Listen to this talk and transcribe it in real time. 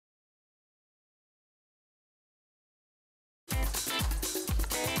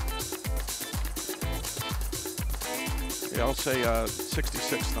Yeah, I'll say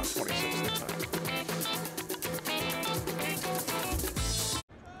 66, not 26 next time.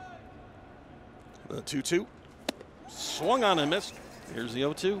 The 2-2. Swung on and missed. Here's the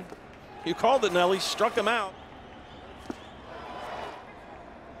 0-2. You called it, Nelly. Struck him out.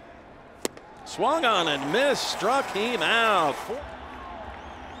 Swung on and missed. Struck him out.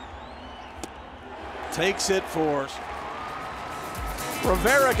 Takes it for.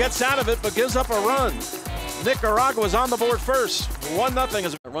 Rivera gets out of it but gives up a run. Nicaragua's on the board first. 1-0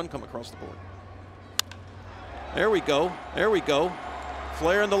 as a run come across the board. There we go. There we go.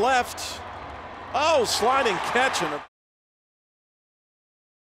 Flare in the left. Oh, sliding catch and a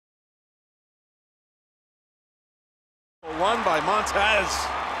run by Montez.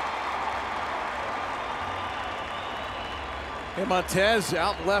 And Montez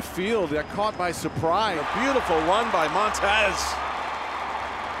out in left field, got caught by surprise. A beautiful run by Montez.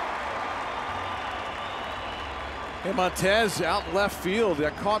 And Montez out in left field,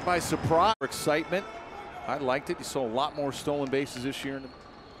 got caught by surprise. Excitement. I liked it. You saw a lot more stolen bases this year.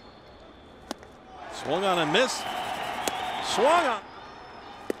 Swung on and missed. Swung on.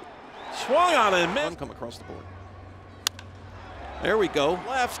 Swung on and missed. Come across the board. There we go.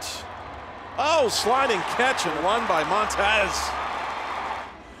 Left. Oh, sliding catch and run by Montez.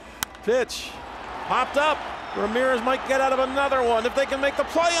 Pitch. Popped up. Ramirez might get out of another one if they can make the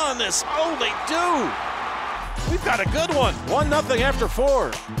play on this. Oh, they do. We've got a good one. 1-0 after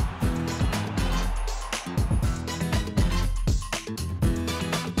 4.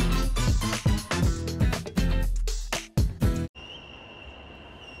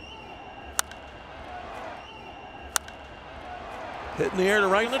 Hit in the air to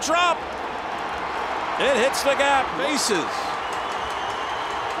right in the drop. It hits the gap. Bases.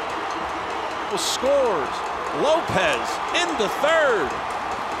 Scores. Lopez into third.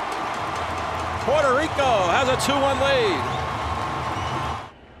 Puerto Rico has a 2-1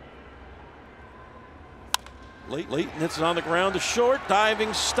 lead. Late hits it on the ground to short.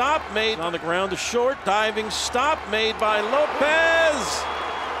 Diving stop made on the ground to short. Diving stop made by Lopez.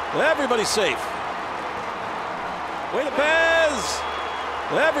 Everybody's safe. Wait a Lopez.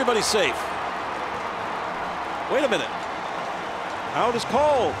 Everybody's safe. Wait a minute. Out is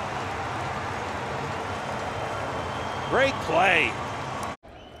called. Great play.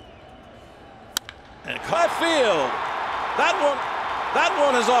 And left field. That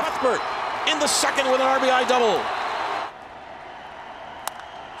one is off. Cuthbert in the second with an RBI double.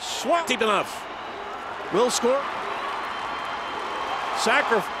 Swat deep enough. Will score.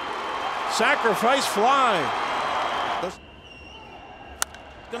 Sacrifice fly.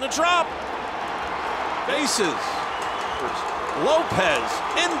 Gonna drop. Bases. Lopez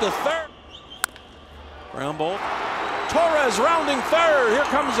into third. Ground ball. Torres rounding third. Here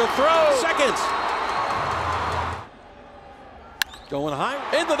comes a throw. Second. Going high.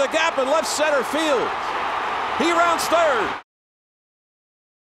 Into the gap in left center field. He rounds third.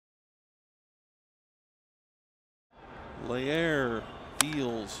 Lair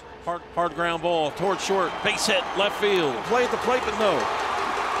deals. Hard ground ball towards short. Base hit left field. Play at the plate, but no.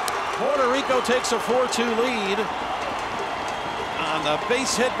 Puerto Rico takes a 4-2 lead on a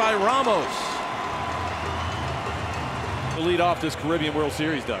base hit by Ramos. To lead off this Caribbean World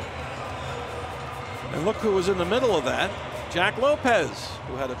Series, Doug. And look who was in the middle of that. Jack Lopez,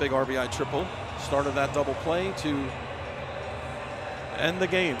 who had a big RBI triple, started that double play to end the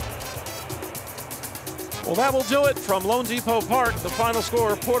game. Well, that will do it from Lone Depot Park. The final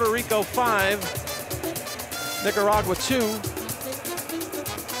score, Puerto Rico 5, Nicaragua 2.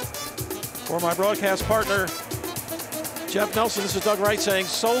 For my broadcast partner, Jeff Nelson, this is Doug Wright saying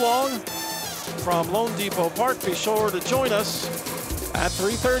so long from Lone Depot Park. Be sure to join us at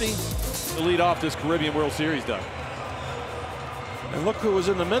 3:30. To lead off this Caribbean World Series, Doug. And look who was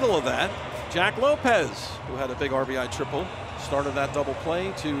in the middle of that. Jack Lopez, who had a big RBI triple, started that double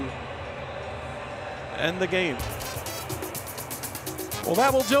play to end the game. Well,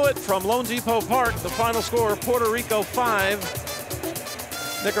 that will do it from Lone Depot Park. The final score, Puerto Rico 5,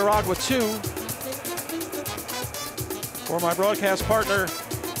 Nicaragua 2. For my broadcast partner,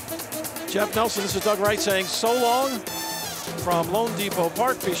 Jeff Nelson, this is Doug Wright saying so long from Lone Depot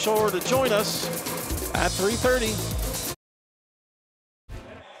Park. Be sure to join us at 3:30.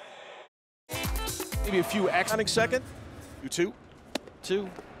 Maybe a few Counting second. 2-2.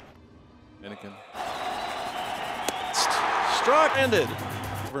 Dominican. Struck. Ended.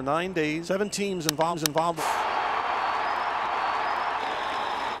 Over 9 days. 7 teams involved.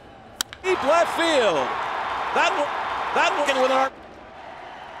 Deep left field. That one with our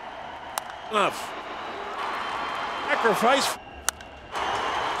enough. Sacrifice.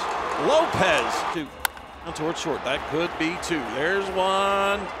 Lopez. Toward short. That could be two. There's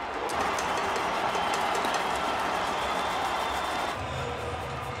one.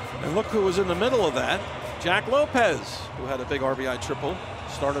 And look who was in the middle of that. Jack Lopez, who had a big RBI triple,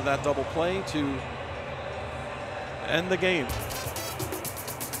 started that double play to end the game.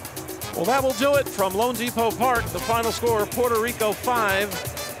 Well, that will do it from Lone Depot Park. The final score, Puerto Rico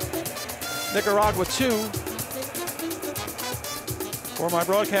 5, Nicaragua 2. For my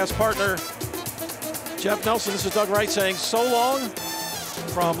broadcast partner, Jeff Nelson, this is Doug Wright saying so long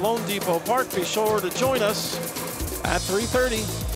from Lone Depot Park. Be sure to join us at 3:30.